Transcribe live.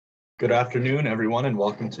Good afternoon, everyone, and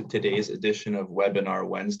welcome to today's edition of Webinar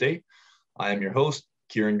Wednesday. I am your host,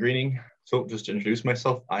 Kieran Greening. So just to introduce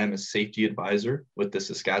myself, I am a safety advisor with the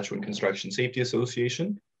Saskatchewan Construction Safety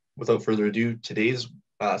Association. Without further ado, today's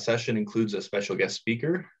session includes a special guest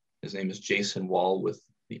speaker. His name is Jason Wall with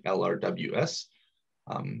the LRWS.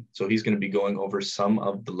 So he's going to be going over some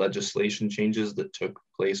of the legislation changes that took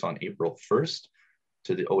place on April 1st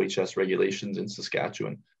to the OHS regulations in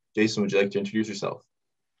Saskatchewan. Jason, would you like to introduce yourself?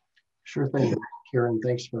 Sure thing, Kieran.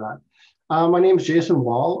 Thanks for that. My name is Jason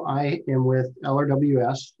Wall. I am with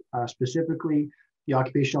LRWS, specifically the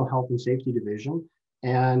Occupational Health and Safety Division.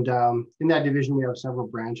 And in that division, we have several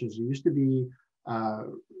branches. It used to be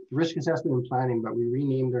Risk Assessment and Planning, but we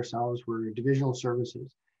renamed ourselves. We're Divisional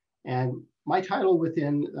Services. And my title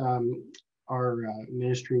within our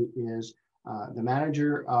ministry is the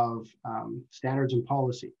Manager of Standards and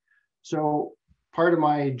Policy. So part of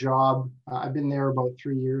my job, I've been there about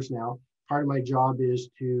 3 years now. Part of my job is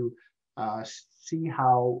to see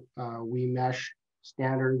how we mesh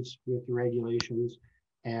standards with the regulations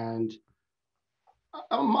and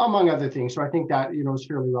among other things. So I think that, is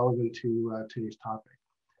fairly relevant to today's topic.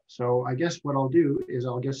 So I guess what I'll do is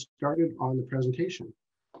I'll get started on the presentation.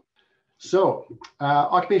 So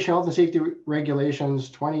Occupational Health and Safety Regulations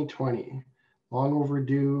 2020, long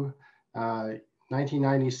overdue.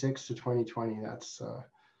 1996 to 2020, that's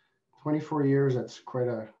 24 years. That's quite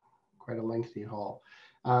a lengthy haul.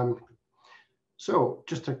 So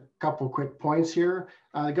just a couple quick points here.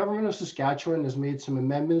 The government of Saskatchewan has made some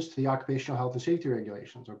amendments to the Occupational Health and Safety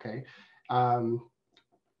Regulations, okay?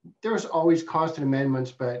 There's always constant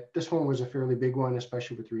amendments, but this one was a fairly big one,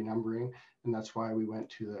 especially with renumbering, and that's why we went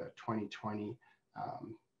to the 2020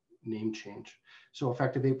 name change. So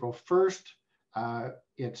effective April 1st,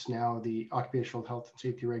 it's now the Occupational Health and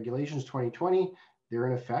Safety Regulations 2020. They're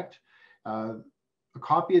in effect. A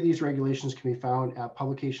copy of these regulations can be found at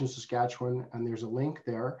Publications Saskatchewan, and there's a link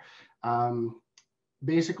there.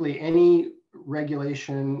 Basically, any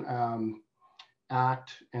regulation,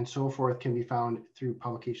 act, and so forth can be found through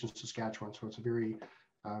Publications Saskatchewan. So it's a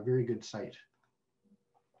very good site.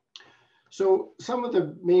 So some of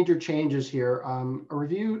the major changes here, a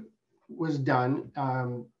review was done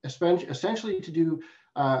essentially to do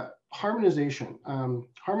harmonization.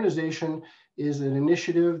 Harmonization is an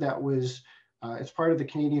initiative that was, it's part of the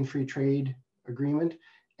Canadian Free Trade Agreement,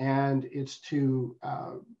 and it's to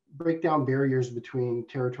break down barriers between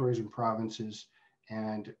territories and provinces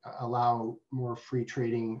and allow more free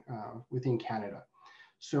trading within Canada.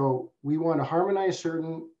 So we want to harmonize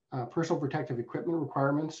certain personal protective equipment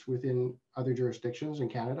requirements within other jurisdictions in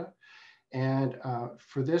Canada. And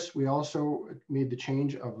for this, we also made the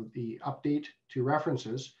change of the update to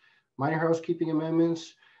references, minor housekeeping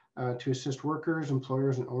amendments to assist workers,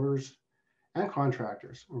 employers, and owners and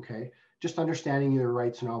contractors, okay? Just understanding their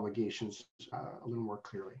rights and obligations a little more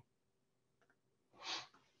clearly.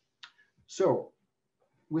 So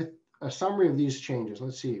with a summary of these changes,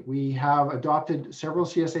 let's see, we have adopted several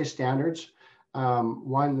CSA standards.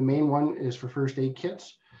 The main one is for first aid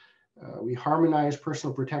kits. We harmonize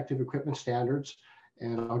personal protective equipment standards,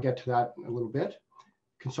 and I'll get to that in a little bit.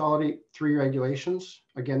 Consolidate 3 regulations.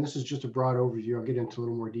 Again, this is just a broad overview. I'll get into a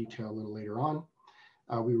little more detail a little later on.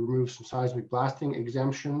 We remove some seismic blasting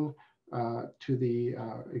exemption to the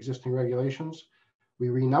existing regulations. We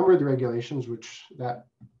renumber the regulations, which that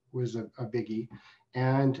was a biggie,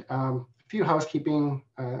 and a few housekeeping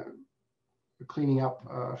cleaning up,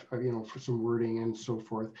 for some wording and so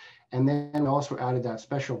forth. And then also added that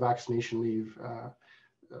special vaccination leave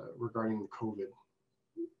regarding the COVID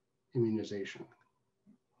immunization.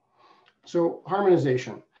 So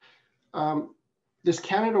harmonization. This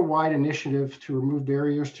Canada-wide initiative to remove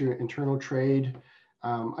barriers to internal trade,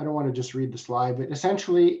 I don't want to just read the slide, but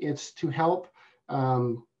essentially it's to help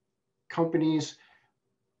companies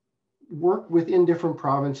work within different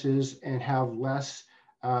provinces and have less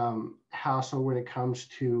hassle when it comes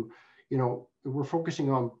to, we're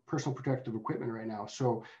focusing on personal protective equipment right now.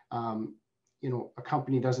 So, a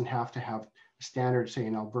company doesn't have to have a standard, say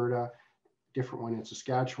in Alberta, different one in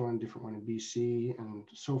Saskatchewan, different one in BC, and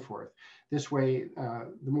so forth. This way,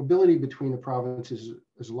 the mobility between the provinces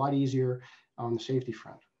is a lot easier on the safety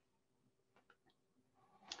front.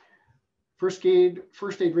 First aid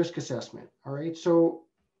risk assessment. All right, so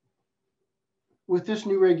with this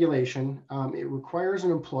new regulation, it requires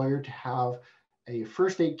an employer to have a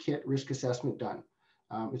first aid kit risk assessment done.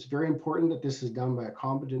 It's very important that this is done by a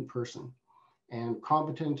competent person, and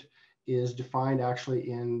competent is defined actually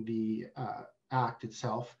in the Act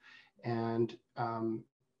itself. And,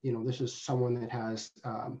 this is someone that has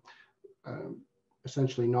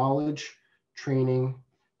essentially knowledge, training,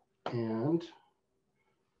 And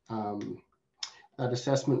that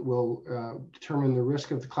assessment will determine the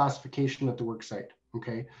risk of the classification at the work site.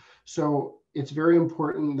 Okay, so it's very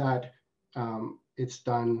important that it's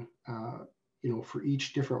done, for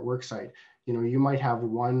each different work site. You might have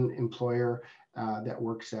one employer that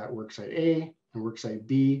works at worksite A and worksite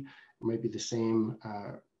B. It might be the same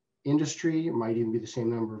industry, it might even be the same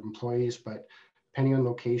number of employees, but depending on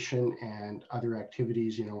location and other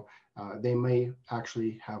activities, they may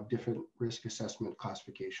actually have different risk assessment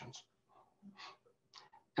classifications.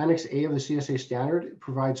 Annex A of the CSA standard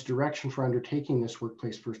provides direction for undertaking this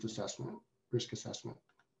workplace risk assessment.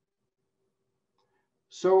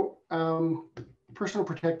 So personal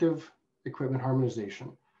protective equipment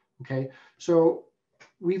harmonization. Okay, so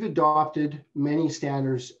we've adopted many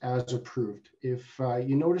standards as approved. If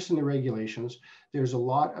you notice in the regulations, there's a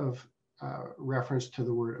lot of reference to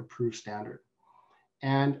the word approved standard.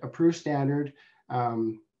 And approved standard,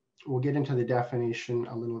 we'll get into the definition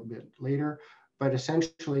a little bit later, but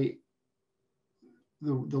essentially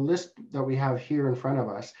the list that we have here in front of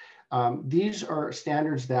us, these are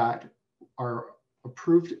standards that are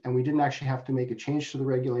approved, and we didn't actually have to make a change to the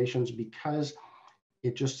regulations because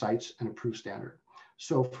it just cites an approved standard.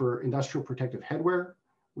 So for industrial protective headwear,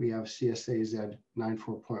 we have CSA Z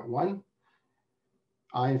 94.1.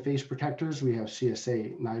 Eye and face protectors, we have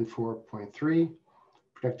CSA 94.3.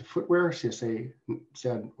 Protective footwear, CSA Z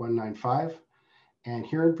 195. And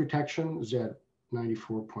hearing protection, Z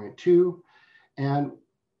 94.2. And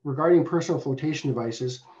regarding personal flotation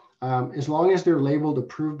devices, as long as they're labeled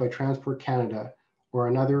approved by Transport Canada or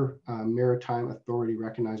another maritime authority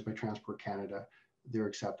recognized by Transport Canada, they're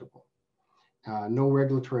acceptable. No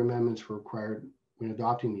regulatory amendments were required when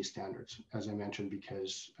adopting these standards, as I mentioned,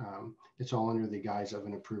 because it's all under the guise of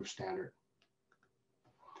an approved standard.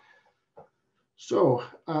 So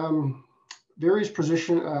various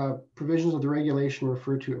provisions of the regulation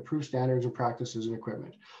refer to approved standards and practices and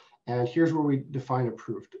equipment. And here's where we define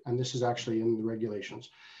approved, and this is actually in the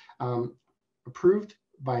regulations. Approved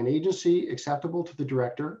by an agency acceptable to the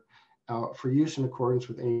director for use in accordance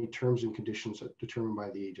with any terms and conditions determined by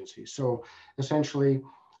the agency. So essentially,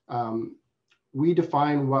 we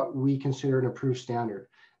define what we consider an approved standard.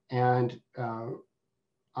 And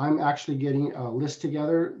I'm actually getting a list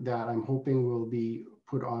together that I'm hoping will be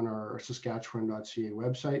put on our Saskatchewan.ca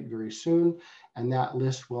website very soon. And that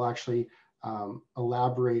list will actually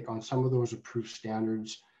elaborate on some of those approved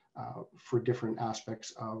standards for different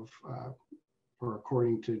aspects of or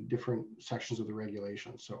according to different sections of the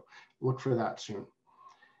regulation. So look for that soon.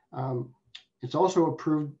 It's also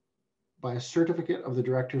approved by a certificate of the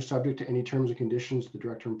director subject to any terms and conditions the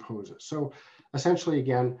director imposes. So essentially,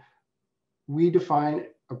 again, we define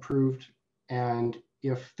approved, and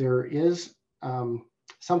if there is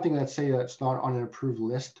something that's not on an approved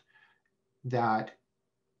list that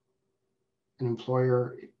an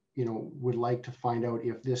employer would like to find out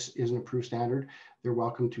if this is an approved standard, they're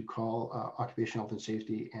welcome to call Occupational Health and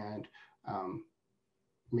Safety and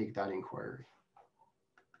make that inquiry.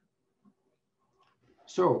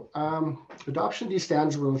 So adoption of these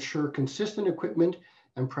standards will ensure consistent equipment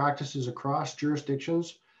and practices across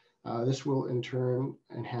jurisdictions. This will in turn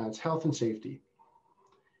enhance health and safety.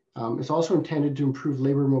 It's also intended to improve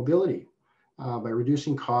labor mobility by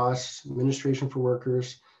reducing costs, administration for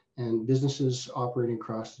workers, and businesses operating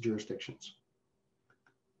across the jurisdictions.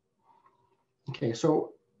 Okay,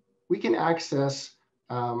 so we can access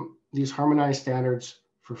these harmonized standards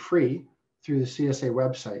for free through the CSA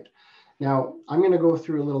website. Now, I'm going to go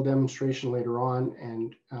through a little demonstration later on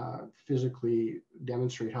and physically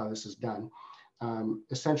demonstrate how this is done.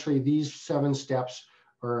 Essentially, these 7 steps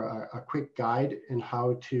are a quick guide in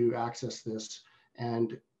how to access this.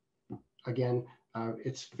 And again,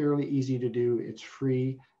 it's fairly easy to do. It's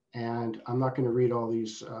free. And I'm not going to read all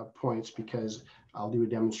these points because I'll do a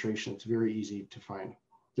demonstration. It's very easy to find.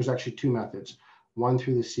 There's actually 2 methods, one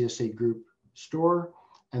through the CSA group store,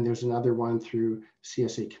 and there's another one through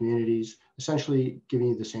CSA communities, essentially giving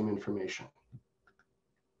you the same information.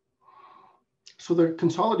 So the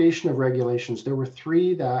consolidation of regulations, there were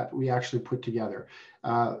 3 that we actually put together.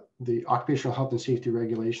 The Occupational Health and Safety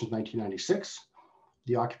Regulations 1996,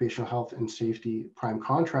 the Occupational Health and Safety Prime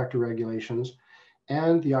Contractor Regulations,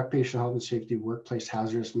 and the Occupational Health and Safety Workplace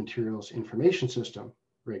Hazardous Materials Information System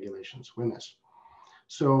Regulations, WHMIS.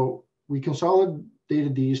 So we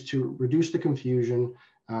consolidated these to reduce the confusion,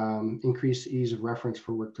 increase ease of reference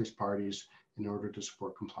for workplace parties in order to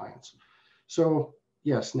support compliance. So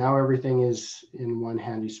yes, now everything is in one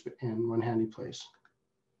handy place.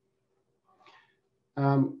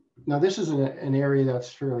 Now this is an area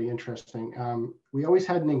that's fairly interesting. We always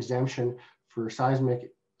had an exemption for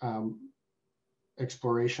seismic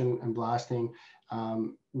exploration and blasting,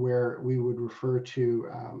 where we would refer to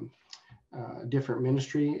a different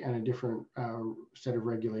ministry and a different set of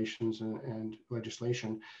regulations and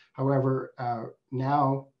legislation. However,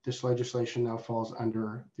 now this legislation now falls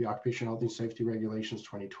under the Occupational Health and Safety Regulations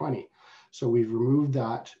 2020. So we've removed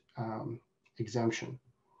that exemption.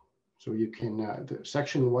 So you can, the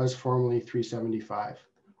section was formerly 375.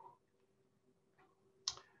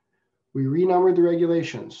 We renumbered the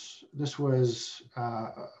regulations. This was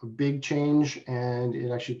a big change, and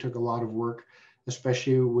it actually took a lot of work,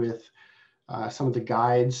 especially with some of the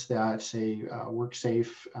guides that say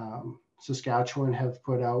WorkSafe Saskatchewan have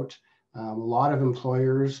put out. A lot of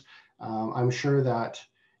employers, I'm sure that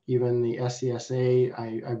even the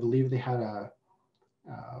SCSA, I believe they had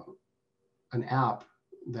an app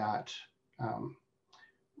that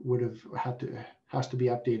has to be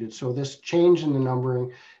updated. So this change in the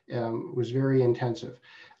numbering was very intensive.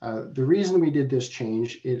 The reason we did this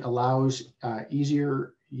change, it allows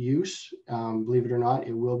easier use. Believe it or not,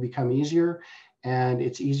 it will become easier, and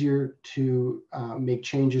it's easier to make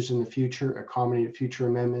changes in the future, accommodate future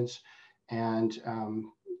amendments, and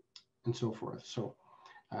so forth. So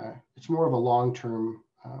it's more of a long-term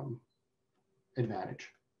advantage.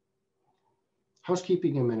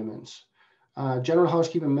 Housekeeping amendments. General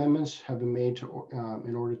housekeeping amendments have been made to,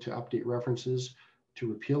 in order to update references to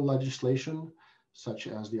repeal legislation, such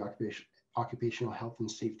as the Occupational Health and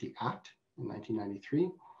Safety Act in 1993,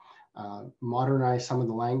 modernize some of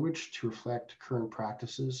the language to reflect current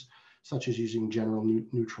practices, such as using general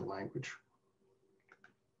neutral language.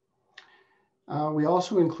 We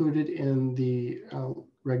also included in the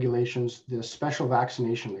regulations the special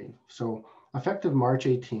vaccination leave. So effective March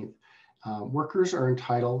 18th, workers are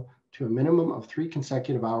entitled to a minimum of 3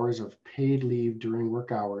 consecutive hours of paid leave during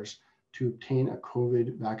work hours to obtain a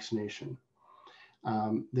COVID vaccination.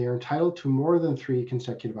 They are entitled to more than 3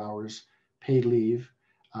 consecutive hours paid leave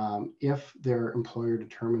if their employer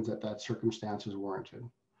determines that that circumstance is warranted.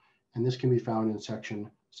 And this can be found in section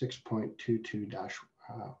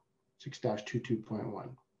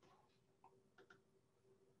 6.22-6-22.1.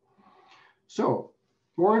 So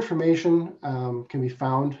more information can be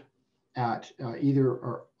found at either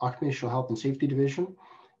our Occupational Health and Safety Division.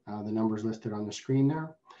 The number is listed on the screen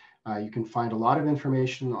there. You can find a lot of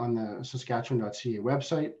information on the Saskatchewan.ca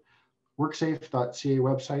website, WorkSafe.ca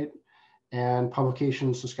website, and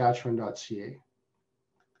publicationsaskatchewan.ca.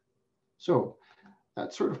 So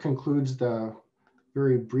that sort of concludes the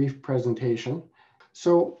very brief presentation.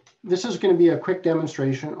 So this is going to be a quick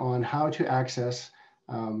demonstration on how to access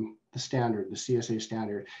the standard, the CSA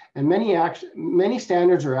standard. And many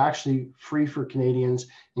standards are actually free for Canadians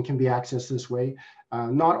and can be accessed this way.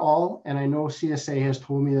 Not all, and I know CSA has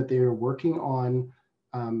told me that they are working on,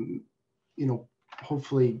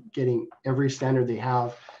 hopefully getting every standard they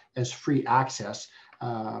have as free access.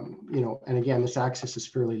 And again, this access is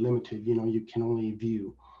fairly limited. You can only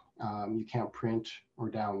view, you can't print or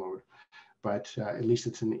download, but at least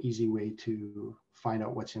it's an easy way to find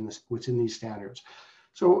out what's in these standards.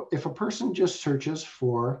 So if a person just searches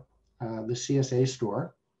for the CSA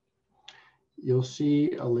store, you'll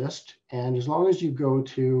see a list. And as long as you go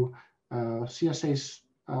to CSA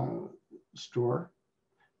store,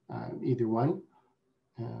 either one,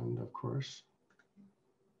 and of course,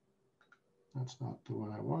 that's not the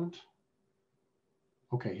one I want.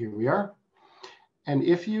 Okay, here we are. And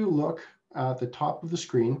if you look at the top of the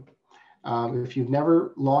screen, if you've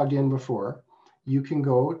never logged in before, you can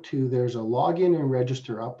go to, there's a login and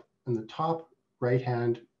register up in the top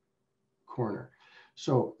right-hand corner.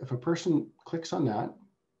 So if a person clicks on that,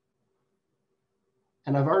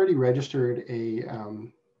 and I've already registered a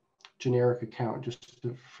generic account just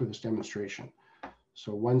for this demonstration.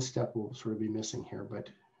 So one step will sort of be missing here, but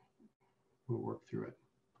we'll work through it.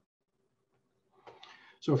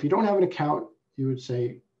 So if you don't have an account, you would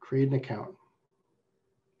say create an account.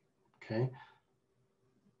 Okay.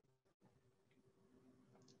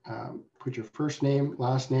 Put your first name,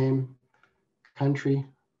 last name, country.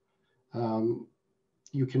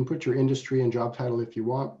 You can put your industry and job title if you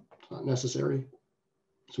want. It's not necessary.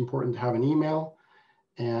 It's important to have an email,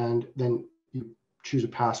 and then you choose a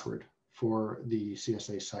password for the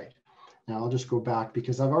CSA site. Now I'll just go back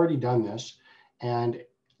because I've already done this. And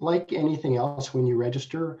like anything else, when you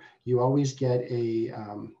register, you always get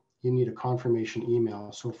you need a confirmation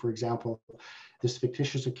email. So for example, this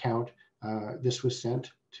fictitious account, this was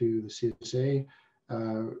sent to the CSA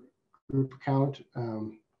group account.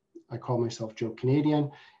 I call myself Joe Canadian,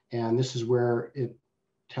 and this is where it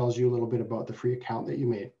tells you a little bit about the free account that you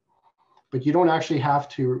made. but you don't actually have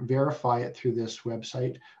to verify it through this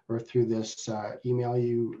website or through this email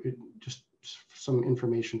you, just some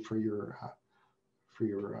information for your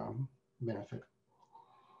benefit.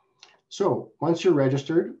 So once you're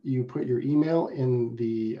registered, you put your email in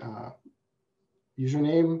the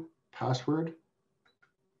username, password,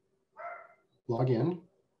 log in.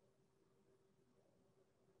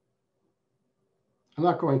 I'm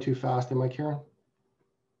not going too fast, am I, Karen?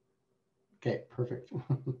 Okay, perfect.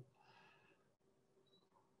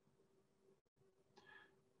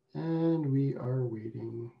 And we are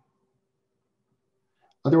waiting.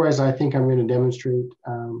 Otherwise, I think I'm going to demonstrate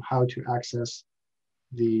how to access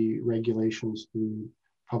the regulations through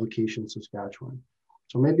Publication Saskatchewan.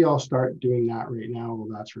 So maybe I'll start doing that right now while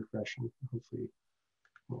that's refreshing. Hopefully,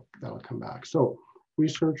 well, that'll come back. So we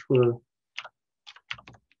search for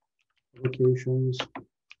publications.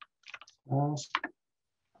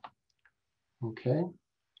 Okay.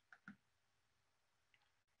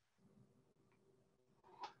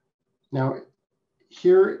 Now,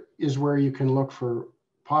 here is where you can look for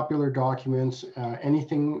popular documents,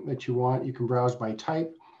 anything that you want. You can browse by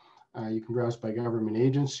type. You can browse by government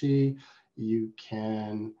agency. You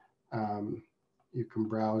can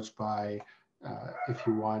browse by, if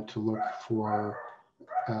you want to look for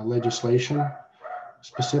legislation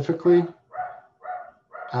specifically,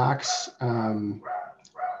 acts.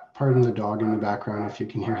 Pardon the dog in the background if you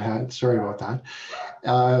can hear that. Sorry about that.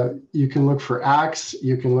 You can look for acts,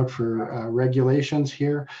 you can look for regulations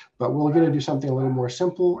here, but we're going to do something a little more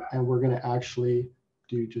simple, and we're going to actually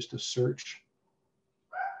do just a search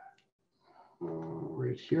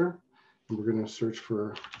right here. And we're going to search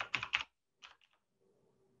for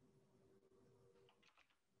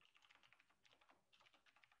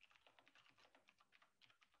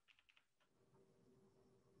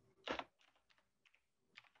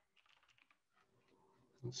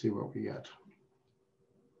let's see what we get.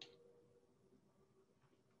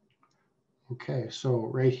 Okay, so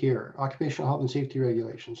right here, Occupational Health and Safety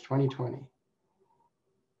Regulations 2020.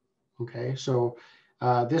 Okay, so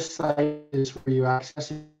this site is where you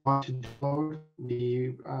access if you want to download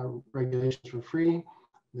the regulations for free.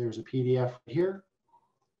 There's a PDF here.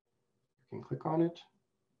 You can click on it.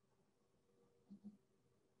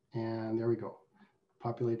 And there we go,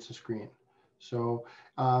 populates the screen. So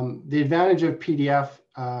the advantage of PDF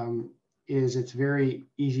is it's very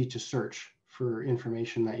easy to search for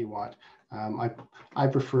information that you want. I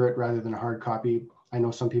prefer it rather than a hard copy. I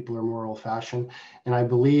know some people are more old-fashioned, and I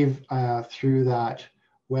believe through that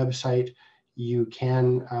website you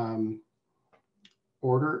can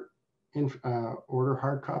order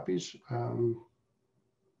hard copies.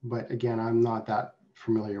 But again, I'm not that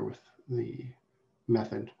familiar with the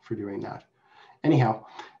method for doing that. Anyhow,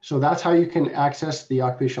 so that's how you can access the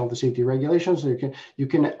occupational health and safety regulations. You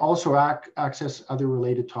can also access other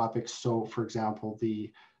related topics. So, for example,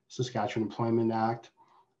 the Saskatchewan Employment Act,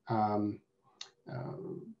 and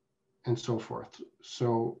so forth.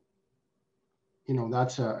 So, you know,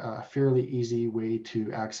 that's a fairly easy way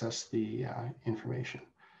to access the information.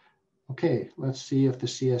 Okay, let's see if the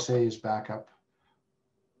CSA is back up.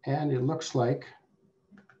 And it looks like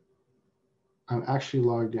I'm actually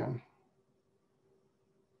logged in.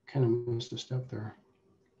 Kind of missed a step there.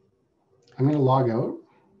 I'm going to log out.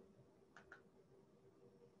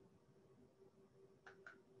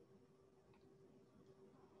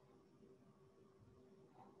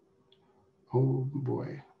 Oh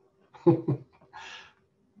boy.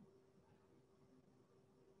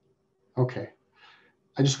 Okay.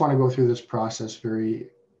 I just want to go through this process very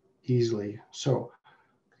easily. So,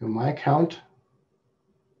 in my account,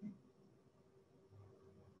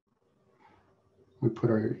 we put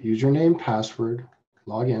our username, password,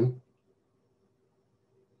 log in,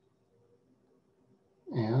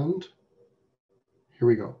 and here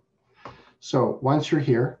we go. So once you're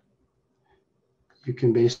here, you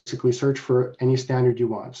can basically search for any standard you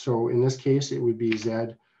want. So in this case, it would be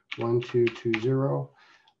Z1220.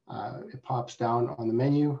 It pops down on the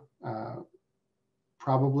menu.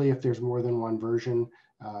 Probably if there's more than one version,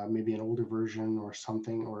 maybe an older version or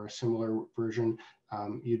something, or a similar version,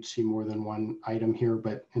 you'd see more than one item here,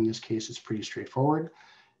 but in this case, it's pretty straightforward.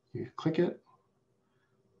 You click it,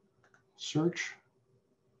 search,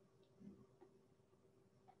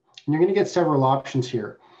 and you're going to get several options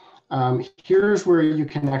here. Here's where you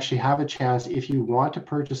can actually have a chance if you want to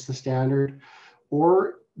purchase the standard,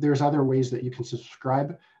 or there's other ways that you can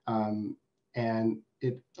subscribe, and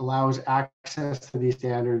it allows access to these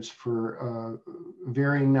standards for a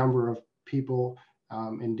varying number of people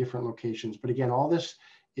in different locations. But again, all this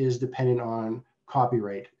is dependent on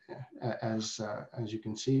copyright, as you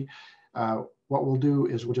can see. What we'll do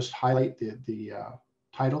is we'll just highlight the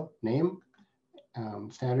title name,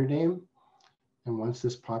 standard name. And once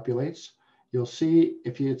this populates, you'll see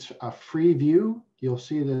if it's a free view, you'll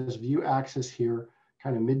see this view axis here,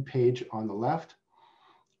 kind of mid-page on the left.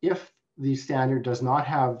 If the standard does not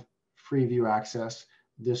have free view access,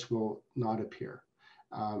 this will not appear.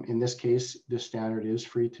 In this case, this standard is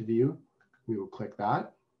free to view. We will click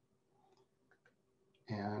that.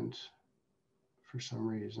 And for some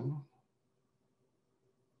reason,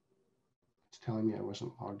 it's telling me I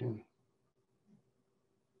wasn't logged in.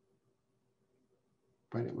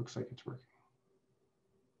 But it looks like it's working.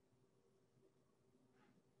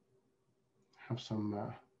 Have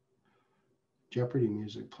some Jeopardy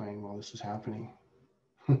music playing while this is happening.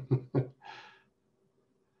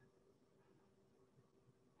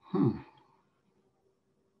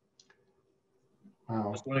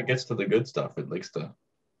 Wow. Just when it gets to the good stuff, it likes to.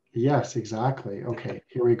 Yes, exactly. Okay,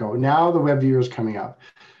 here we go. Now the web viewer is coming up.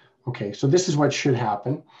 Okay, so this is what should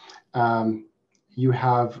happen. You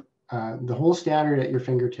have the whole standard at your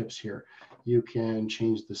fingertips here. You can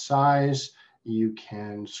change the size, you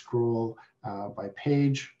can scroll by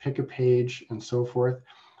page, pick a page, and so forth.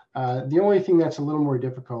 The only thing that's a little more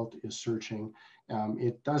difficult is searching.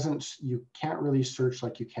 You can't really search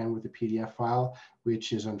like you can with a PDF file,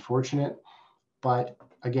 which is unfortunate. But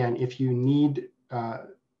again, if you need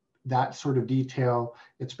that sort of detail,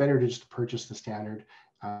 it's better to just purchase the standard.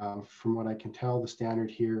 From what I can tell, the standard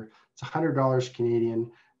here, it's $100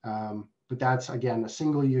 Canadian, but that's, again, a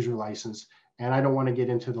single user license. And I don't want to get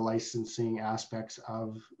into the licensing aspects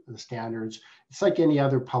of the standards. It's like any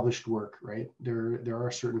other published work, right? There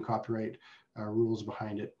are certain copyright rules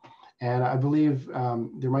behind it. And I believe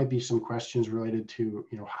there might be some questions related to,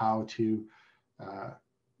 how to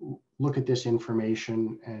look at this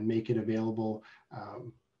information and make it available,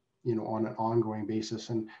 on an ongoing basis.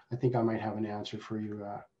 And I think I might have an answer for you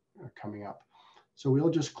coming up. So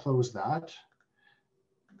we'll just close that.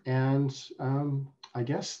 And I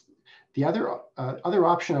guess the other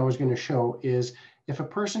option I was going to show is if a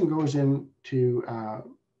person goes in to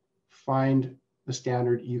find the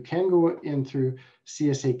standard, you can go in through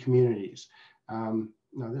CSA communities.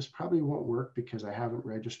 Now this probably won't work because I haven't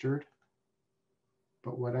registered,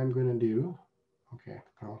 but what I'm going to do, okay,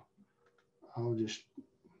 I'll just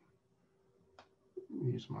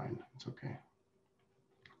use mine. It's okay.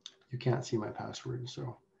 You can't see my password, so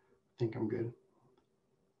I think I'm good.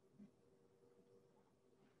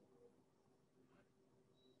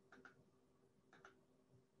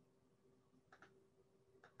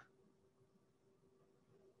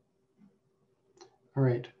 All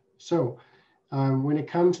right, so when it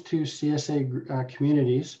comes to CSA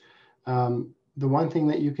communities, the one thing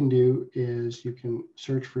that you can do is you can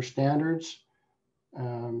search for standards.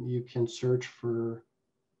 You can search for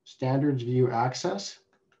standards view access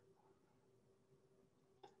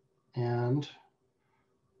and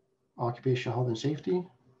occupational health and safety.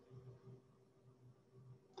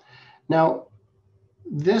 Now,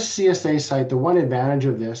 this CSA site, the one advantage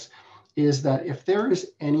of this is that if there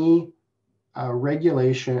is any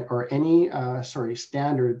regulation or any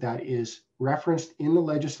standard that is referenced in the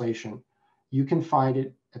legislation, you can find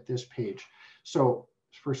it at this page. So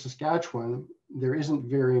for Saskatchewan, there isn't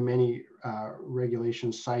very many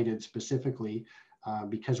regulations cited specifically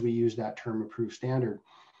because we use that term approved standard,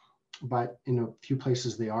 but in a few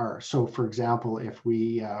places they are. So for example, if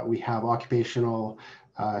we have occupational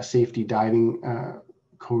safety diving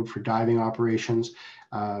code for diving operations,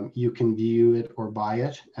 you can view it or buy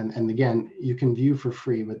it. And again, you can view for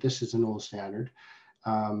free, but this is an old standard.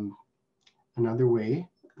 Another way,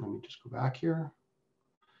 let me just go back here.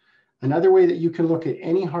 Another way that you can look at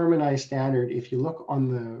any harmonized standard, if you look on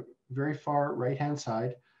the very far right-hand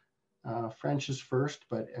side, French is first,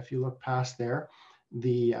 but if you look past there,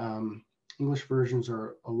 the English versions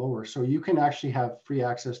are lower. So you can actually have free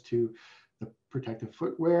access to the protective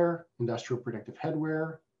footwear, industrial protective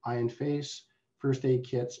headwear, eye and face, first aid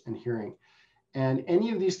kits, and hearing. And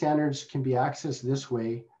any of these standards can be accessed this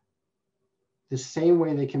way, the same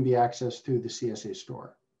way they can be accessed through the CSA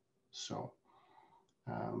store. So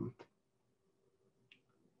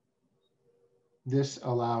this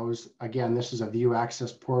allows, again, this is a view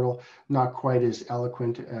access portal, not quite as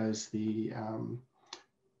eloquent as the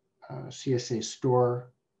CSA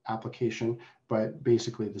store application, but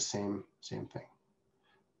basically the same thing.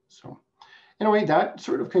 So anyway, that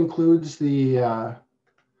sort of concludes the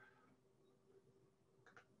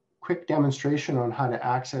quick demonstration on how to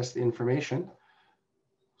access the information.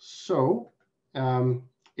 So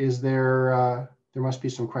there must be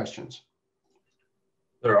some questions.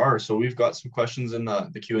 There are. So we've got some questions in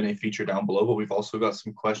the Q&A feature down below, but we've also got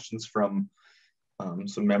some questions from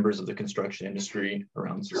some members of the construction industry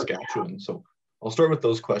around Saskatchewan. So I'll start with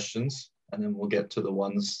those questions, and then we'll get to the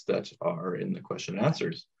ones that are in the question and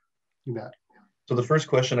answers. You bet. So the first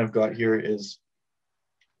question I've got here is,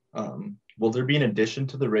 will there be an addition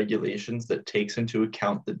to the regulations that takes into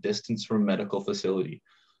account the distance from a medical facility?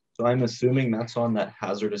 So I'm assuming that's on that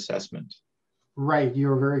hazard assessment. Right,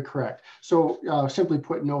 you're very correct. So simply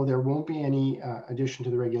put, no, there won't be any addition to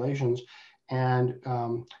the regulations. And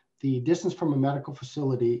the distance from a medical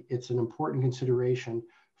facility, it's an important consideration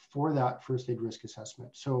for that first aid risk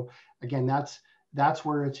assessment. So again, that's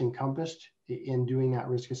where it's encompassed in doing that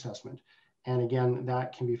risk assessment. And again,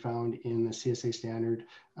 that can be found in the CSA standard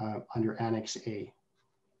under Annex A.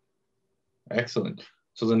 Excellent.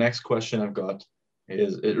 So the next question I've got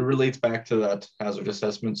is, it relates back to that hazard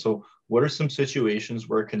assessment. So what are some situations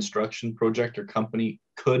where a construction project or company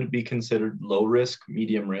could be considered low risk,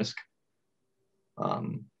 medium risk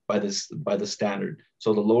by the standard?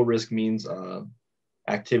 So the low risk means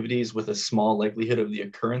activities with a small likelihood of the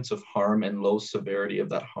occurrence of harm and low severity of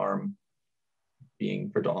that harm being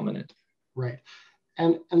predominant. Right.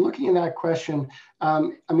 And looking at that question,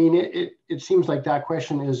 I mean, it seems like that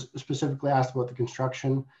question is specifically asked about the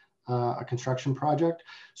construction, a construction project.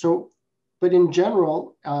 So, but in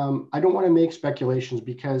general, I don't want to make speculations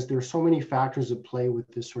because there are so many factors at play with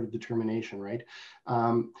this sort of determination, right?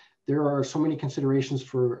 There are so many considerations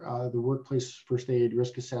for the workplace first aid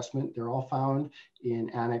risk assessment. They're all found in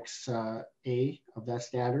Annex A of that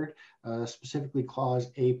standard, specifically clause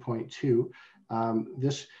A.2.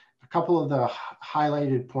 A couple of the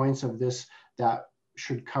highlighted points of this that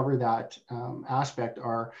should cover that aspect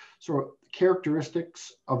are sort of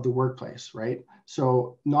characteristics of the workplace, right?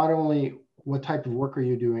 So not only what type of work are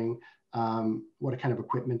you doing, what kind of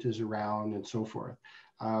equipment is around and so forth,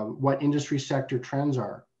 what industry sector trends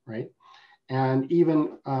are, right? And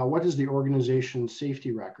even what is the organization's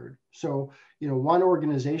safety record? So, you know, one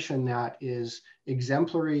organization that is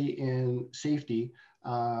exemplary in safety,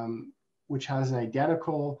 which has an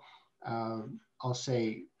identical, I'll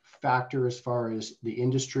say, factor as far as the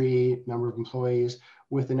industry, number of employees,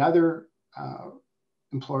 with another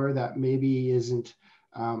employer that maybe is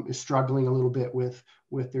struggling a little bit with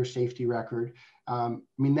their safety record. I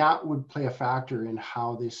mean, that would play a factor in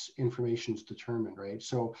how this information is determined, right?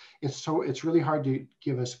 So it's really hard to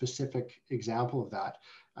give a specific example of that.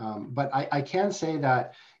 But I can say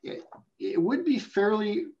that it would be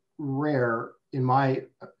fairly rare, in my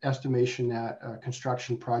estimation, that a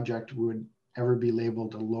construction project would ever be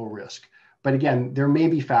labeled a low risk. But again, there may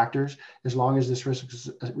be factors as long as this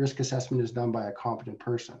risk assessment is done by a competent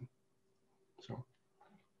person. So,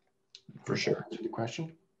 for sure. Answer the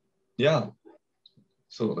question. Yeah.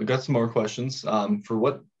 So I got some more questions.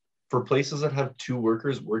 For places that have two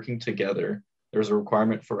workers working together, there's a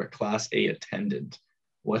requirement for a Class A attendant.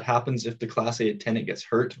 What happens if the Class A attendant gets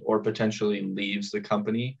hurt or potentially leaves the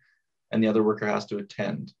company and the other worker has to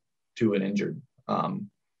attend to an injured?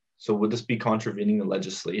 So would this be contravening the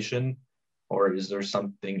legislation, or is there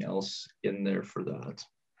something else in there for that?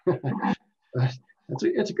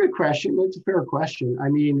 It's a good question. It's a fair question. I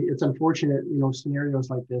mean, it's unfortunate, you know,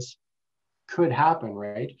 scenarios like this could happen,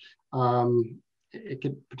 right? It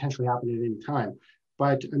could potentially happen at any time.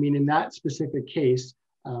 But I mean, in that specific case,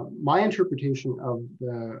 my interpretation of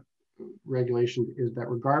the regulation is that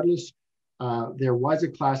regardless, there was a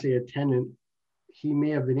Class A attendant, he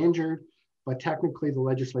may have been injured, but technically the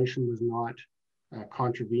legislation was not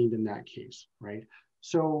contravened in that case, right?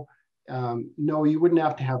 So no, you wouldn't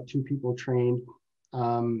have to have two people trained.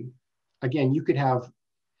 Again, you could have,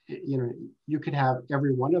 you know, you could have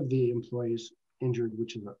every one of the employees injured,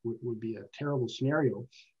 which is would be a terrible scenario.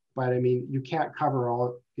 But I mean, you can't cover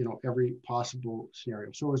all, you know, every possible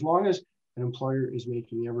scenario. So as long as an employer is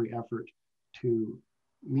making every effort to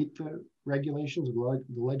meet the regulations of the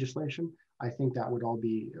legislation, I think that would all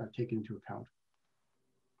be taken into account.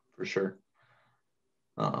 For sure.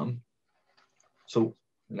 So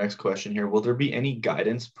the next question here, will there be any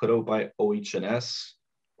guidance put out by OH&S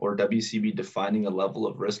or WCB defining a level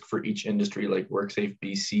of risk for each industry like WorkSafe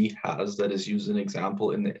BC has that is used as an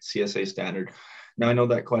example in the CSA standard? Now, I know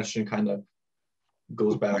that question kind of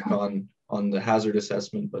goes back on the hazard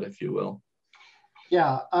assessment, but if you will.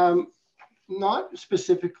 Yeah, not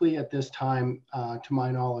specifically at this time, to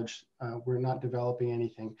my knowledge. We're not developing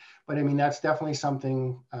anything, but I mean, that's definitely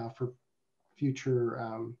something for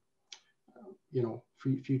future, you know,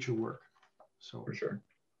 future work. So for sure.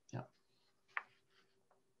 Yeah.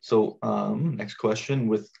 So next question,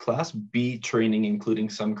 with Class B training including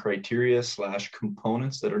some criteria /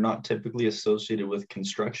 components that are not typically associated with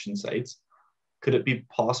construction sites, could it be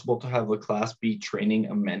possible to have a Class B training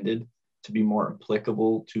amended to be more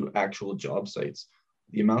applicable to actual job sites?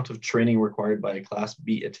 The amount of training required by a Class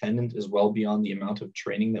B attendant is well beyond the amount of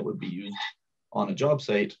training that would be used on a job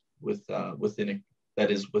site within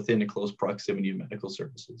a close proximity of medical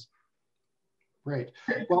services. Right.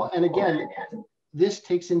 Well, and again, this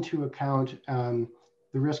takes into account the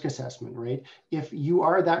risk assessment, right? If you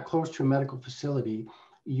are that close to a medical facility,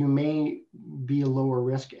 you may be a lower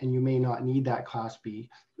risk and you may not need that Class B.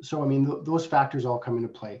 So, I mean, those factors all come into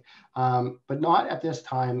play. But not at this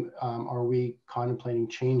time are we contemplating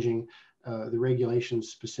changing the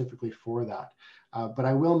regulations specifically for that. But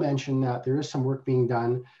I will mention that there is some work being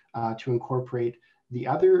done to incorporate the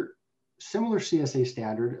other similar CSA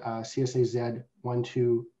standard, CSA Z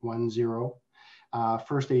 1210,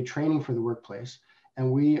 first aid training for the workplace.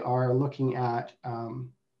 And we are looking at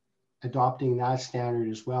adopting that standard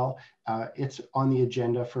as well. It's on the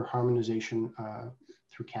agenda for harmonization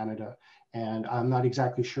through Canada. And I'm not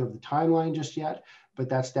exactly sure of the timeline just yet, but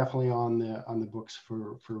that's definitely on the books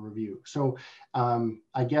for review. So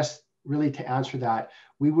I guess really to answer that,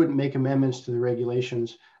 we wouldn't make amendments to the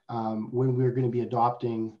regulations when we're going to be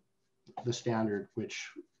adopting the standard, which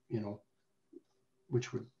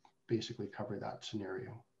would basically cover that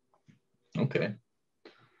scenario. Okay.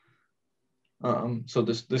 So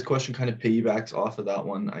this question kind of piggybacks off of that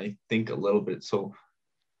one, I think, a little bit. So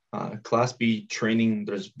Class B training,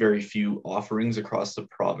 there's very few offerings across the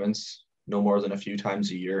province, no more than a few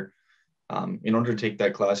times a year. In order to take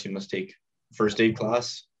that class, you must take first aid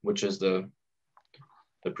class, which is the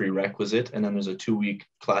prerequisite, and then there's a 2-week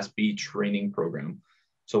Class B training program.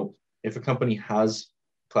 So if a company has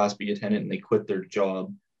Class B attendant and they quit their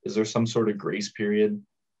job, is there some sort of grace period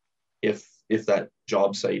if that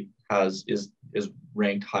job site is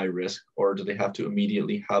ranked high risk, or do they have to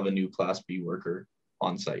immediately have a new Class B worker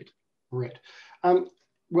on site? Right.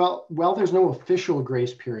 Well, there's no official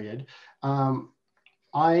grace period. I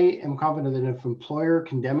am confident that if an employer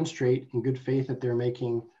can demonstrate in good faith that they're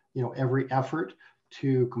making, every effort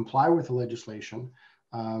to comply with the legislation,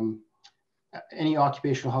 any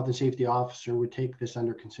occupational health and safety officer would take this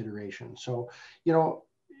under consideration. So,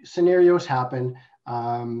 scenarios happen.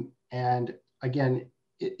 And again,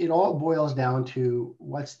 it all boils down to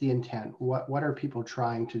what's the intent? What are people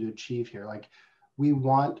trying to achieve here? Like, we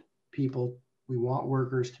want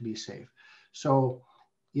workers to be safe. So,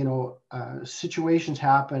 situations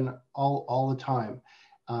happen all the time.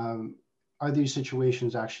 Are these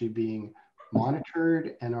situations actually being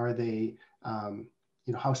monitored, and are they,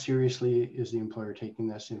 how seriously is the employer taking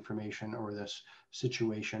this information or this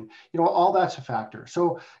situation? All that's a factor.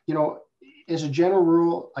 So, as a general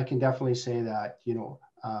rule, I can definitely say that,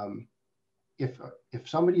 if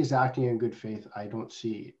somebody is acting in good faith, I don't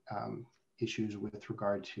see issues with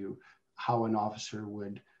regard to how an officer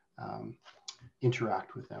would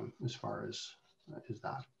interact with them as far as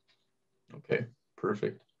that. Okay,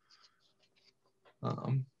 perfect.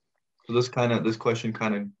 So this question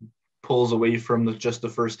kind of pulls away from just the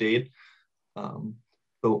first aid.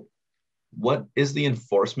 So what is the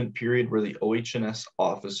enforcement period where the OH&S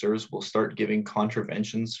officers will start giving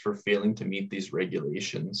contraventions for failing to meet these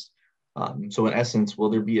regulations? So in essence, will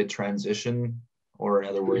there be a transition, or in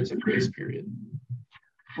other words, a grace period?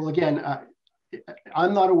 Well, again,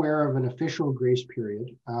 I'm not aware of an official grace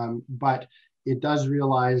period, but it does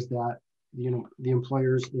realize that, the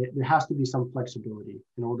employers, there has to be some flexibility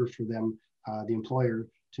in order for them, the employer,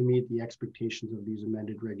 to meet the expectations of these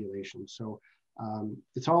amended regulations. So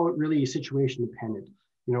it's all really situation dependent.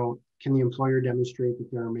 Can the employer demonstrate that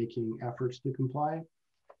they're making efforts to comply?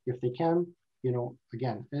 If they can,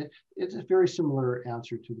 again, it's a very similar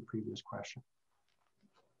answer to the previous question.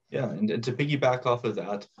 Yeah, and to piggyback off of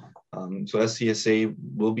that, so SCSA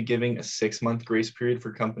will be giving a 6-month grace period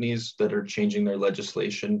for companies that are changing their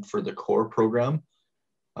legislation for the core program.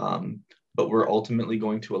 But we're ultimately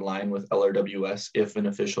going to align with LRWS if an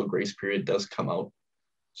official grace period does come out.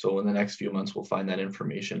 So in the next few months, we'll find that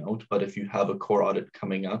information out. But if you have a core audit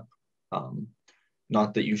coming up,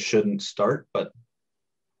 not that you shouldn't start, but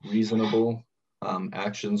reasonable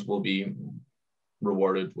actions will be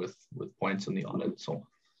rewarded with points in the audit. So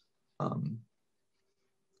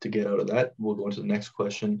to get out of that, we'll go into the next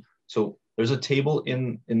question. So there's a table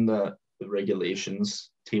in the regulations,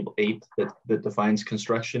 table 8, that defines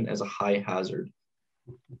construction as a high hazard.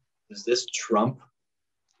 Does this trump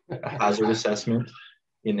a hazard assessment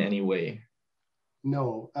in any way?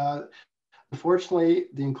 No. Unfortunately,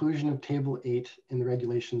 the inclusion of table 8 in the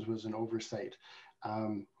regulations was an oversight.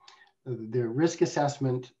 the risk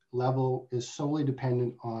assessment level is solely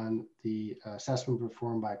dependent on the assessment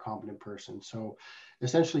performed by a competent person. So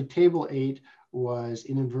essentially table 8 was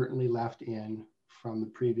inadvertently left in from the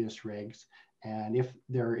previous regs. And if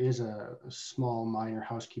there is a small minor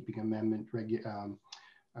housekeeping amendment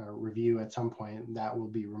review at some point, that will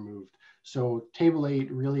be removed. So table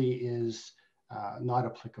 8 really is not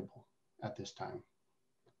applicable at this time.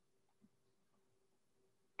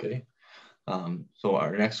 Okay. So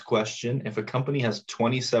our next question, if a company has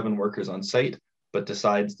 27 workers on site, but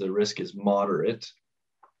decides the risk is moderate,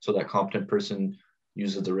 so that competent person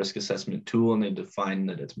uses the risk assessment tool and they define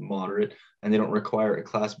that it's moderate, and they don't require a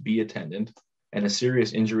Class B attendant, and a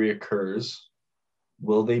serious injury occurs,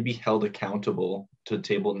 will they be held accountable to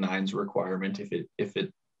Table 9's requirement if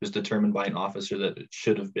it was determined by an officer that it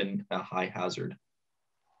should have been a high hazard?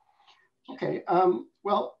 Okay,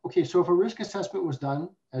 well, okay, so if a risk assessment was done,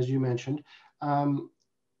 as you mentioned,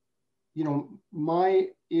 you know, my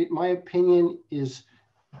opinion is,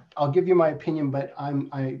 I'll give you my opinion, but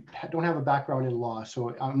I don't have a background in law,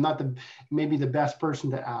 so I'm not maybe the best person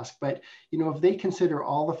to ask. But you know, if they consider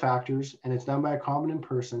all the factors and it's done by a competent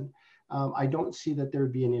person, I don't see that there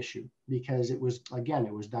would be an issue, because it was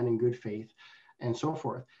done in good faith and so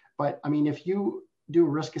forth. But I mean, if you do a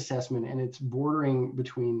risk assessment and it's bordering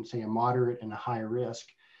between, say, a moderate and a high risk,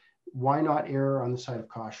 why not err on the side of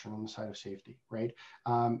caution, on the side of safety, right?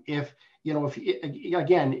 If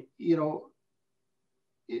again, you know,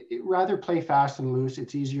 rather play fast and loose.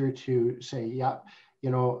 It's easier to say, yeah, you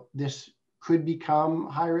know, this could become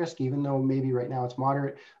high risk, even though maybe right now it's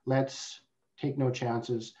moderate. Let's take no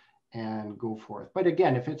chances and go forth. But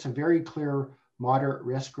again, if it's a very clear moderate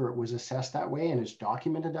risk, or it was assessed that way and it's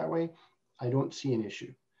documented that way, I don't see an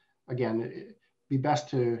issue. Again, it'd be best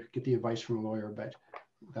to get the advice from a lawyer, but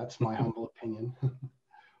that's my humble opinion.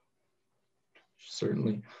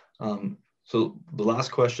 Certainly. So the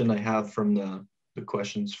last question I have from the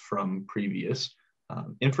questions from previous,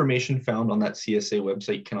 information found on that CSA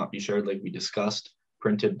website cannot be shared, like we discussed,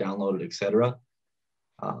 printed, downloaded, etc.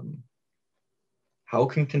 How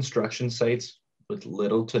can construction sites with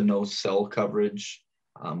little to no cell coverage,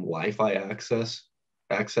 Wi-Fi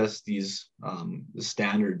access these the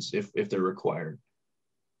standards if they're required?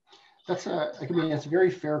 That's a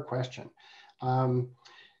very fair question.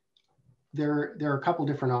 There are a couple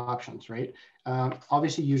different options, right?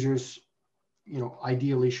 Obviously, users, you know,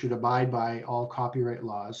 ideally should abide by all copyright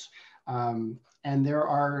laws, and there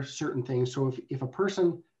are certain things. So if a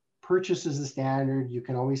person purchases the standard, you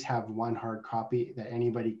can always have one hard copy that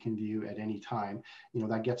anybody can view at any time. You know,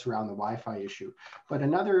 that gets around the Wi-Fi issue. But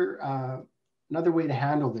another way to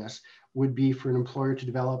handle this would be for an employer to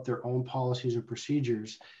develop their own policies or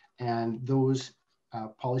procedures, and those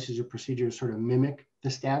policies or procedures sort of mimic the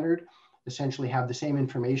standard, essentially have the same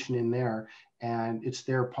information in there, and it's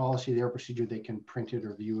their policy, their procedure. They can print it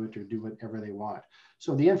or view it or do whatever they want.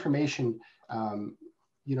 So the information,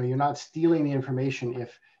 you know, you're not stealing the information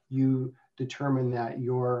if you determine that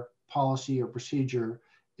your policy or procedure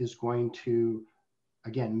is going to,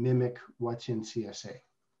 again, mimic what's in CSA,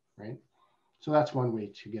 right? So that's one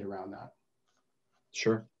way to get around that.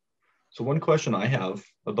 Sure. So one question I have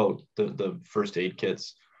about the first aid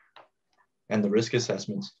kits and the risk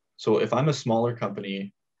assessments. So if I'm a smaller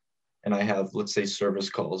company and I have, let's say, service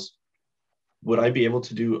calls, would I be able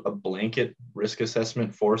to do a blanket risk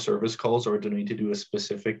assessment for service calls, or do I need to do a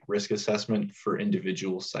specific risk assessment for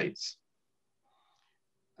individual sites?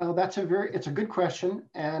 It's a good question.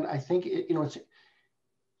 And I think, you know,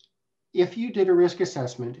 if you did a risk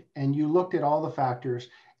assessment and you looked at all the factors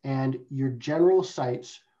and your general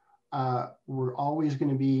sites were always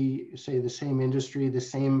going to be, say, the same industry, the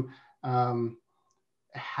same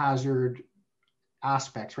hazard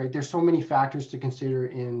aspects, right? There's so many factors to consider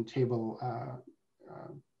in table,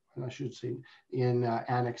 I should say, in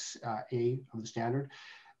Annex A of the standard.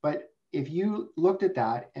 But if you looked at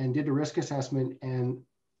that and did a risk assessment and,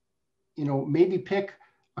 you know, maybe pick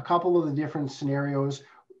a couple of the different scenarios,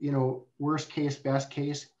 you know, worst case, best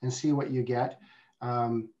case, and see what you get.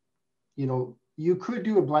 You know, you could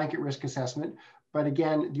do a blanket risk assessment, but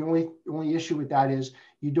again, the only issue with that is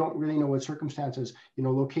you don't really know what circumstances. You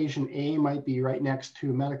know, location A might be right next to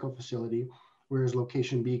a medical facility, whereas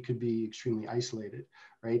location B could be extremely isolated,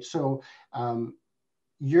 right? So the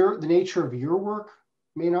nature of your work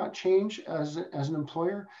may not change as an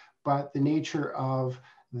employer, but the nature of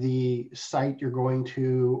the site you're going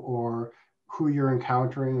to, or who you're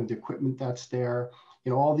encountering, or the equipment that's there,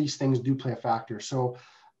 you know, all these things do play a factor. So,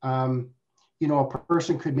 you know, a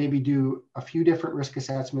person could maybe do a few different risk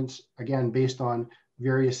assessments, again, based on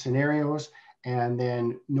various scenarios, and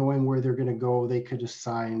then knowing where they're going to go, they could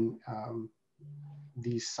assign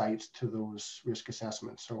these sites to those risk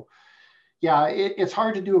assessments. So yeah, it's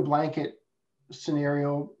hard to do a blanket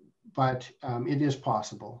scenario, but it is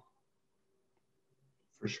possible.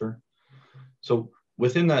 For sure. So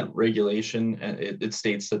within that regulation, and it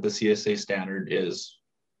states that the CSA standard is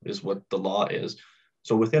what the law is.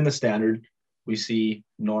 So within the standard, we see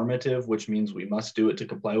normative, which means we must do it to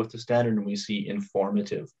comply with the standard, and we see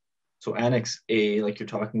informative. So Annex A, like you're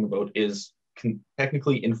talking about, is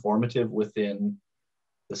technically informative within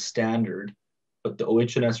the standard, but the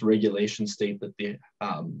OH&S regulations state that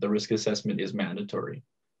the risk assessment is mandatory.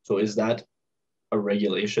 So is that a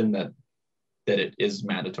regulation that it is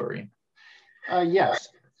mandatory? Yes,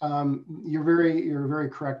 you're very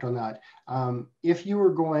correct on that. If you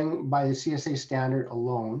were going by the CSA standard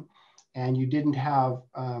alone and you didn't have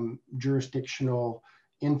jurisdictional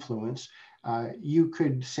influence, you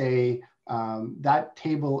could say that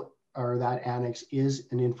table or that annex is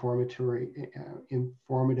an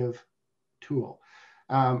informative tool.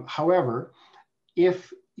 However,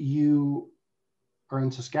 if you are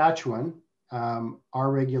in Saskatchewan,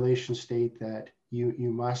 our regulations state that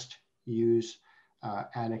you must use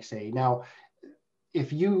Annex A. Now,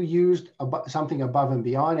 if you used something above and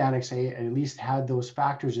beyond Annex A and at least had those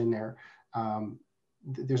factors in there,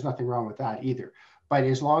 there's nothing wrong with that either. But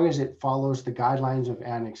as long as it follows the guidelines of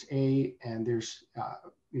Annex A and there's,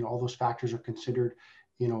 all those factors are considered,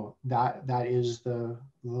 that is the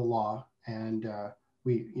law, and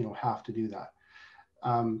we, have to do that.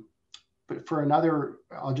 But for another,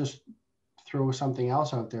 I'll just throw something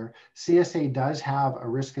else out there. CSA does have a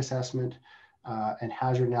risk assessment and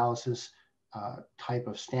hazard analysis type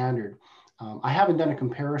of standard. I haven't done a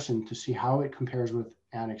comparison to see how it compares with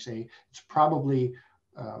Annex A. It's probably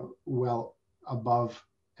well above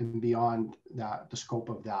and beyond that, the scope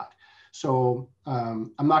of that. So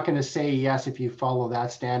I'm not going to say, yes, if you follow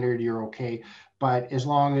that standard, you're okay. But as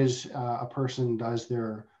long as a person does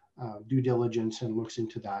their due diligence and looks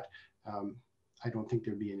into that, I don't think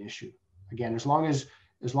there'd be an issue. Again, as long as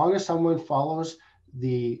someone follows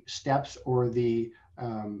the steps or the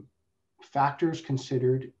factors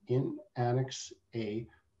considered in Annex A,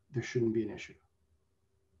 there shouldn't be an issue.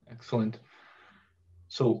 Excellent.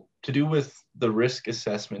 So to do with the risk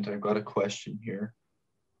assessment, I've got a question here.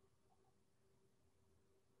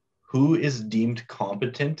 Who is deemed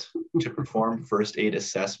competent to perform first aid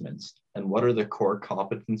assessments, and what are the core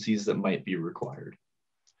competencies that might be required?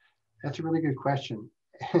 That's a really good question.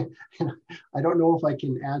 I don't know if I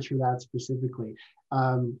can answer that specifically,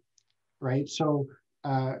 right? So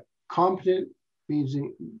competent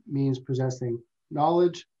means possessing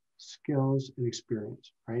knowledge, skills, and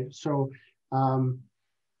experience, right? So,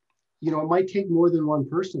 it might take more than one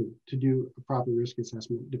person to do a proper risk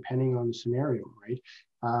assessment, depending on the scenario, right?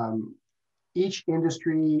 Each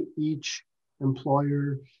industry, each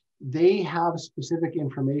employer, they have specific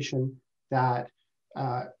information that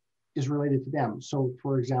is related to them. So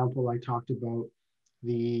for example, I talked about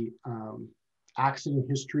the accident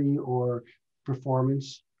history or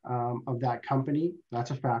performance of that company.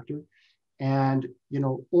 That's a factor. And,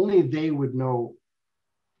 only they would know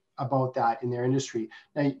about that in their industry.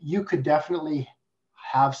 Now, you could definitely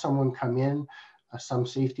have someone come in, some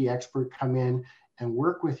safety expert come in and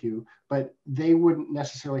work with you, but they wouldn't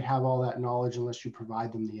necessarily have all that knowledge unless you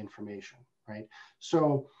provide them the information, right?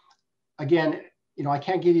 So again, I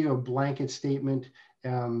can't give you a blanket statement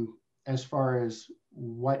as far as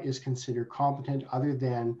what is considered competent, other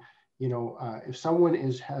than, if someone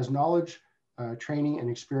has knowledge, training, and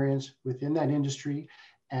experience within that industry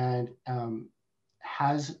and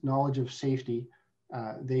has knowledge of safety,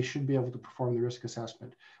 they should be able to perform the risk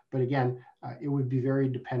assessment. But again, it would be very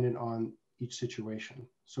dependent on each situation.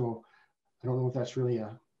 So I don't know if that's really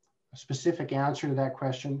a specific answer to that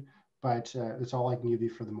question, but that's all I can give you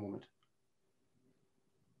for the moment.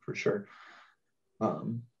 For sure.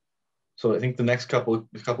 So I think the next couple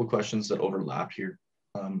questions that overlap here.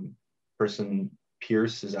 Person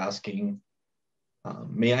Pierce is asking,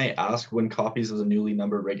 may I ask when copies of the newly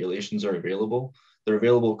numbered regulations are available? They're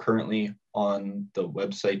available currently on the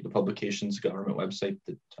website, the publications government website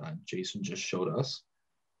that Jason just showed us.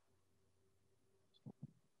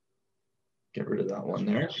 Get rid of that one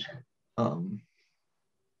there.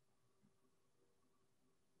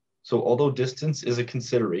 So although distance is a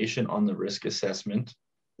consideration on the risk assessment,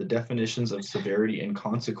 the definitions of severity and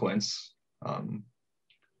consequence,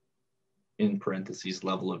 in parentheses,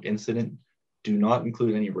 level of incident, do not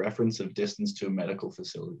include any reference of distance to a medical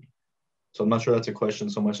facility. So I'm not sure that's a question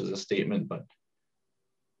so much as a statement, but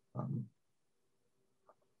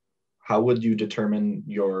how would you determine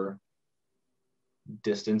your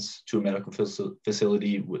distance to a medical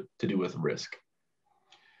facility to do with risk?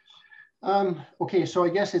 Okay, so I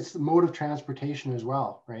guess it's the mode of transportation as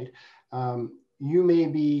well, right? You may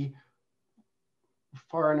be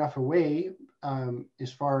far enough away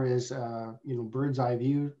as far as bird's eye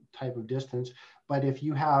view type of distance, but if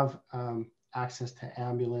you have access to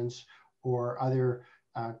ambulance or other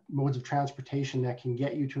modes of transportation that can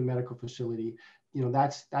get you to a medical facility,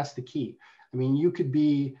 that's the key. I mean, you could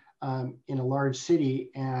be in a large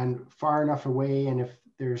city and far enough away, and if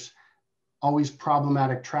there's always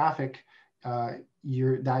problematic traffic,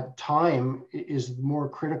 that time is more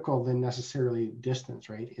critical than necessarily distance,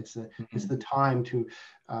 right? It's the time to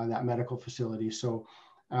that medical facility. So,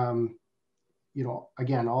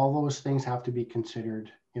 again, all those things have to be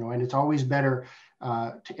considered, and it's always better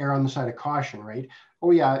to err on the side of caution, right?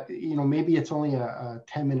 Oh yeah, maybe it's only a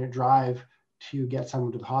 10-minute drive to get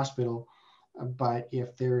someone to the hospital, but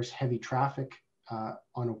if there's heavy traffic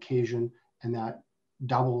on occasion and that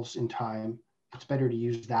doubles in time, it's better to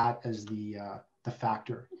use that as the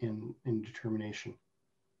factor in determination.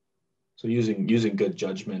 So using good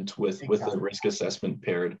judgment with the risk assessment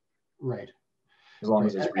paired. Right. As long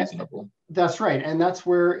as it's reasonable. That's right. And that's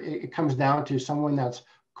where it comes down to someone that's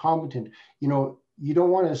competent. You don't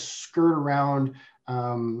want to skirt around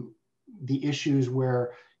the issues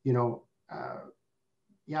where,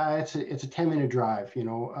 yeah, it's a 10-minute drive,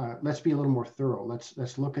 let's be a little more thorough.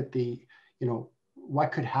 Let's look at the,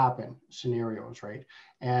 what could happen scenarios, right?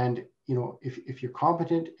 And, if you're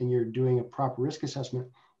competent and you're doing a proper risk assessment,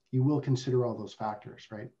 you will consider all those factors,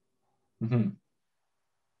 right? Mm-hmm.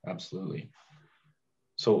 Absolutely.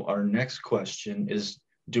 So our next question is,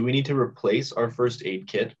 do we need to replace our first aid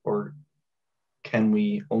kit, or can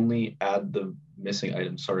we only add the missing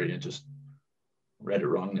items? Sorry, I just read it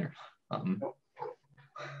wrong there.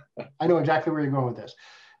 I know exactly where you're going with this.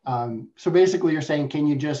 So basically you're saying, can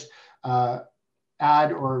you just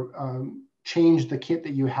add or change the kit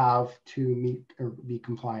that you have to meet or be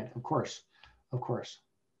compliant? Of course.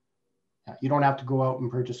 You don't have to go out and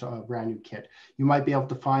purchase a brand new kit. You might be able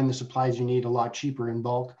to find the supplies you need a lot cheaper in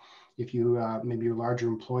bulk if you maybe you're a larger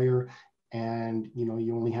employer and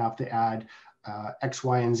you only have to add X,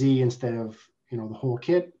 Y, and Z instead of the whole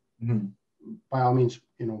kit. Mm-hmm. By all means,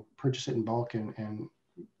 purchase it in bulk and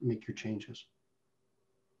make your changes.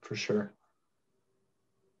 For sure.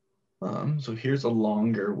 So here's a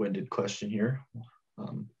longer-winded question here.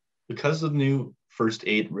 Because the new first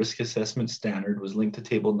aid risk assessment standard was linked to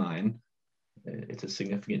Table 9, it's a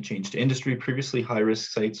significant change to industry. Previously,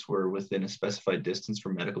 high-risk sites were within a specified distance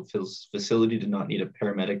from medical facility, did not need a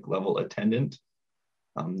paramedic level attendant.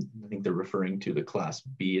 I think they're referring to the Class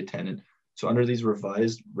B attendant. So under these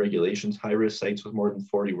revised regulations, high-risk sites with more than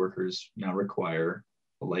 40 workers now require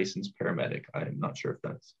a licensed paramedic. I'm not sure if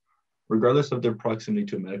that's, regardless of their proximity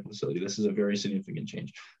to a medical facility, this is a very significant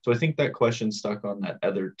change. So I think that question stuck on that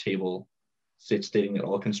other table stating that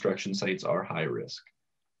all construction sites are high risk.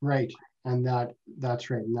 Right, and that's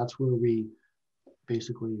right. And that's where we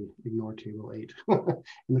basically ignore Table 8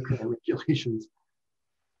 in the current regulations.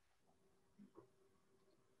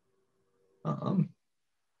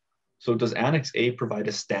 So does Annex A provide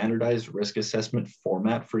a standardized risk assessment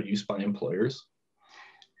format for use by employers?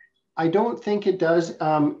 I don't think it does.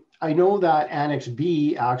 I know that Annex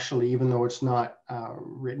B actually, even though it's not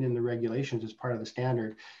written in the regulations as part of the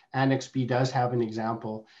standard, Annex B does have an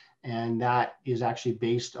example, and that is actually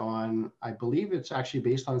based on, I believe it's actually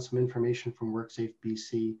based on some information from WorkSafe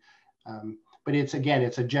BC, but it's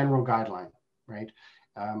a general guideline, right?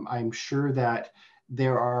 I'm sure that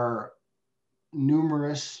there are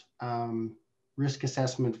numerous risk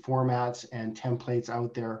assessment formats and templates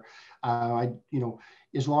out there.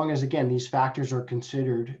 As long as, again, these factors are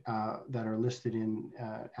considered that are listed in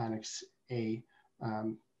Annex A,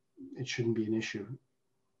 it shouldn't be an issue.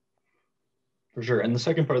 For sure. And the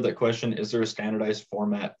second part of that question, is there a standardized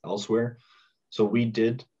format elsewhere? So we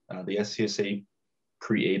did, the SCSA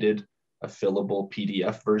created a fillable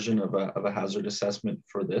PDF version of a hazard assessment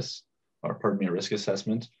for this, or pardon me, a risk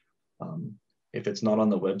assessment. If it's not on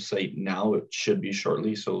the website now, it should be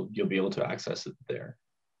shortly, so you'll be able to access it there.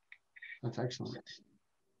 That's excellent.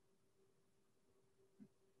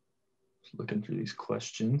 Just looking through these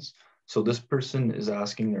questions. So this person is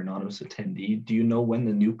asking, their anonymous attendee, do you know when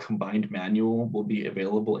the new combined manual will be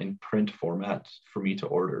available in print format for me to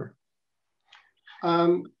order?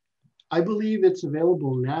 I believe it's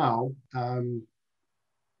available now.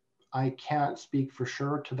 I can't speak for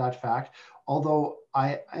sure to that fact, although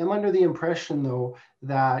I am under the impression, though,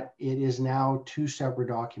 that it is now two separate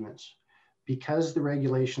documents because the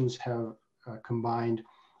regulations have combined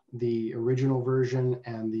the original version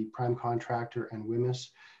and the prime contractor and WMIS.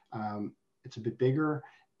 It's a bit bigger.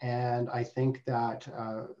 And I think that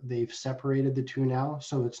they've separated the two now.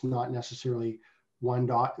 So it's not necessarily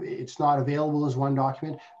it's not available as one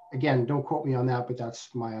document. Again, don't quote me on that, but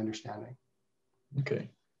that's my understanding. Okay.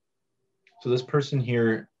 So this person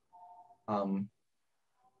here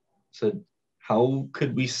said, how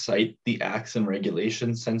could we cite the acts and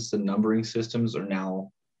regulations since the numbering systems are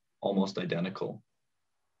now almost identical?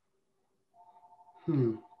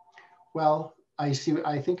 Well, I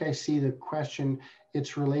think I see the question.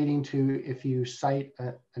 It's relating to if you cite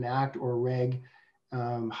an act or a reg,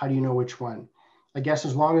 how do you know which one? I guess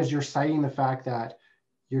as long as you're citing the fact that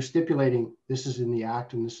you're stipulating this is in the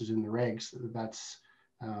act and this is in the regs, that's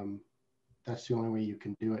the only way you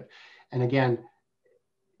can do it. And again,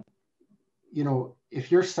 you know,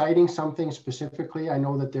 if you're citing something specifically, I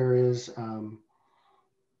know that there's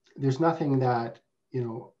nothing that, you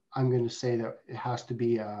know, I'm going to say that it has to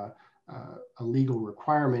be a legal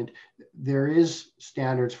requirement. There is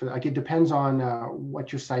standards for that. Like, it depends on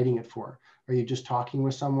what you're citing it for. Are you just talking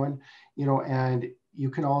with someone, you know? And you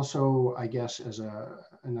can also, I guess, as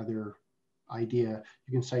another idea,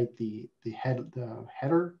 you can cite the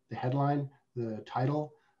header, the headline, the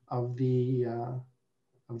title of the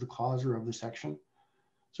clause or of the section.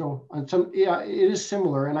 So yeah, it is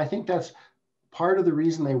similar, and I think that's part of the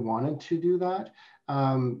reason they wanted to do that.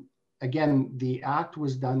 Again, the act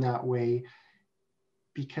was done that way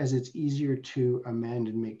because it's easier to amend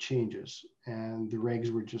and make changes, and the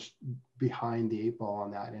regs were just behind the 8 ball on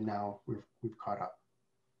that, and now we've caught up.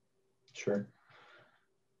 Sure.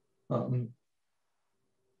 Looking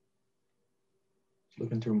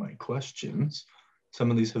through my questions, some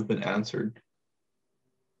of these have been answered.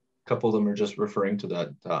 A couple of them are just referring to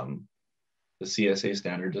that the CSA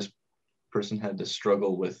standard. This person had to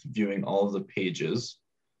struggle with viewing all of the pages.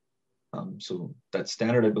 So that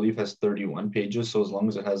standard, I believe, has 31 pages. So as long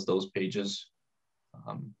as it has those pages,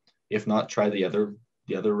 if not, try the other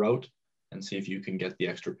route and see if you can get the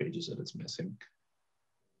extra pages that it's missing.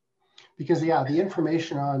 Because yeah, the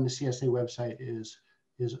information on the CSA website is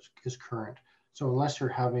current. So unless you're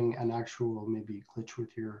having an actual maybe glitch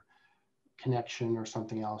with your connection or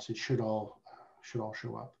something else, it should all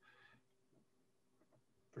show up.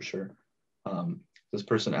 For sure. This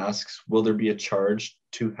person asks, will there be a charge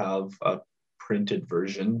to have a printed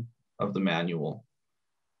version of the manual?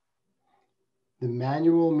 The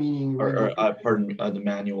manual meaning? Pardon me, the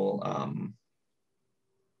manual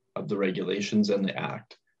of the regulations and the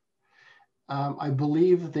act. I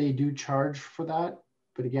believe they do charge for that,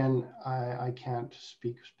 but again, I can't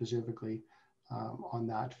speak specifically on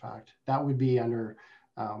that fact. That would be under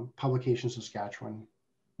Publications Saskatchewan.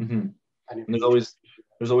 Mm-hmm. And there's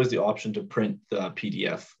always the option to print the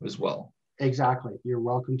PDF as well. Exactly. You're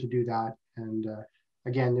welcome to do that. And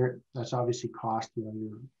again, that's obviously cost,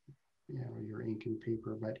 you know, your ink and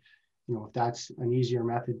paper, but you know, if that's an easier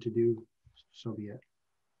method to do, so be it.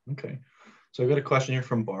 Okay. So I've got a question here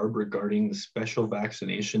from Barb regarding the special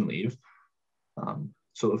vaccination leave.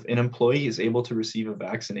 So if an employee is able to receive a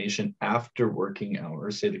vaccination after working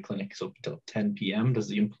hours, say the clinic is open until 10 p.m., does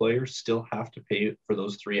the employer still have to pay for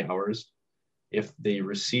those 3 hours if they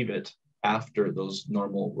receive it after those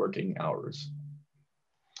normal working hours?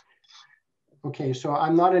 Okay, so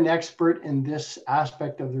I'm not an expert in this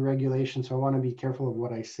aspect of the regulation, so I want to be careful of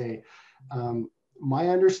what I say. My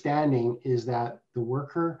understanding is that the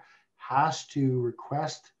worker has to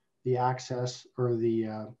request the access or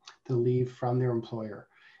the leave from their employer.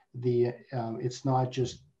 It's not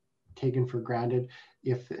just taken for granted.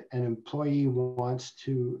 If an employee wants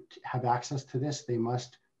to have access to this, they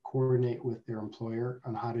must coordinate with their employer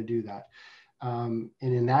on how to do that. And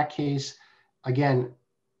in that case, again,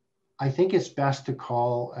 I think it's best to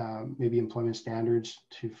call maybe employment standards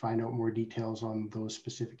to find out more details on those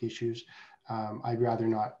specific issues. I'd rather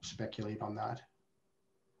not speculate on that.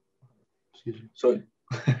 Excuse me. So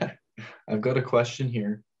I've got a question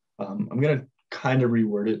here. I'm going to kind of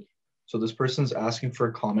reword it. So this person's asking for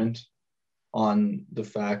a comment on the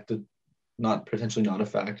fact that potentially not a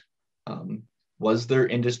fact. Was there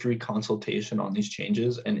industry consultation on these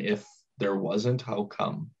changes? And if there wasn't, how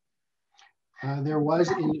come? There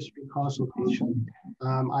was industry consultation.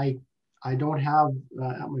 I don't have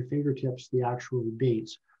at my fingertips the actual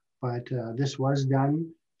dates, but this was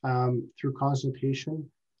done through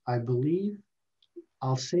consultation. I believe,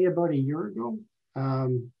 I'll say about a year ago.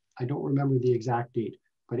 I don't remember the exact date,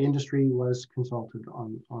 but industry was consulted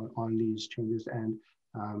on these changes, and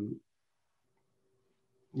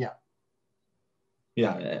yeah.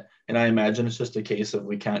 Yeah, and I imagine it's just a case of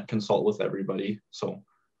we can't consult with everybody, so.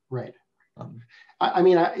 Right. I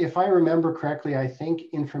mean, if I remember correctly, I think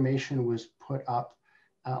information was put up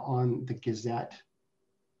on the Gazette,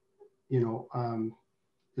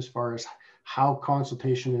 as far as how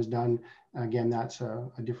consultation is done. Again, that's a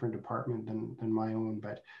different department than my own,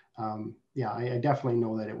 but yeah, I definitely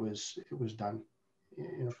know that it was done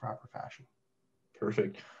in a proper fashion.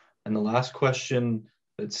 Perfect. And the last question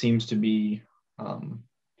that seems to be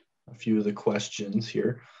a few of the questions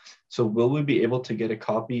here. So will we be able to get a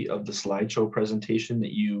copy of the slideshow presentation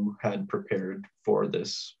that you had prepared for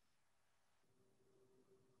this?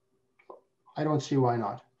 I don't see why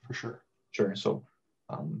not, for sure. Sure. So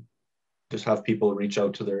just have people reach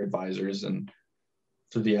out to their advisors and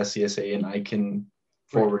through the SCSA, and I can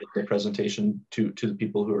forward the presentation to the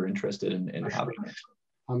people who are interested in having it.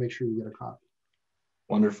 I'll make sure you get a copy.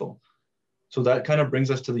 Wonderful. So that kind of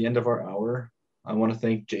brings us to the end of our hour. I want to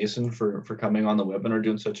thank Jason for coming on the webinar,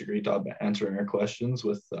 doing such a great job answering our questions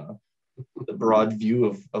with the broad view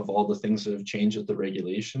of all the things that have changed with the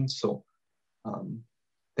regulations. So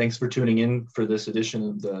thanks for tuning in for this edition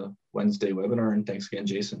of the Wednesday webinar, and thanks again,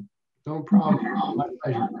 Jason. No problem. My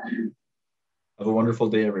pleasure. Have a wonderful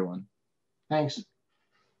day, everyone. Thanks.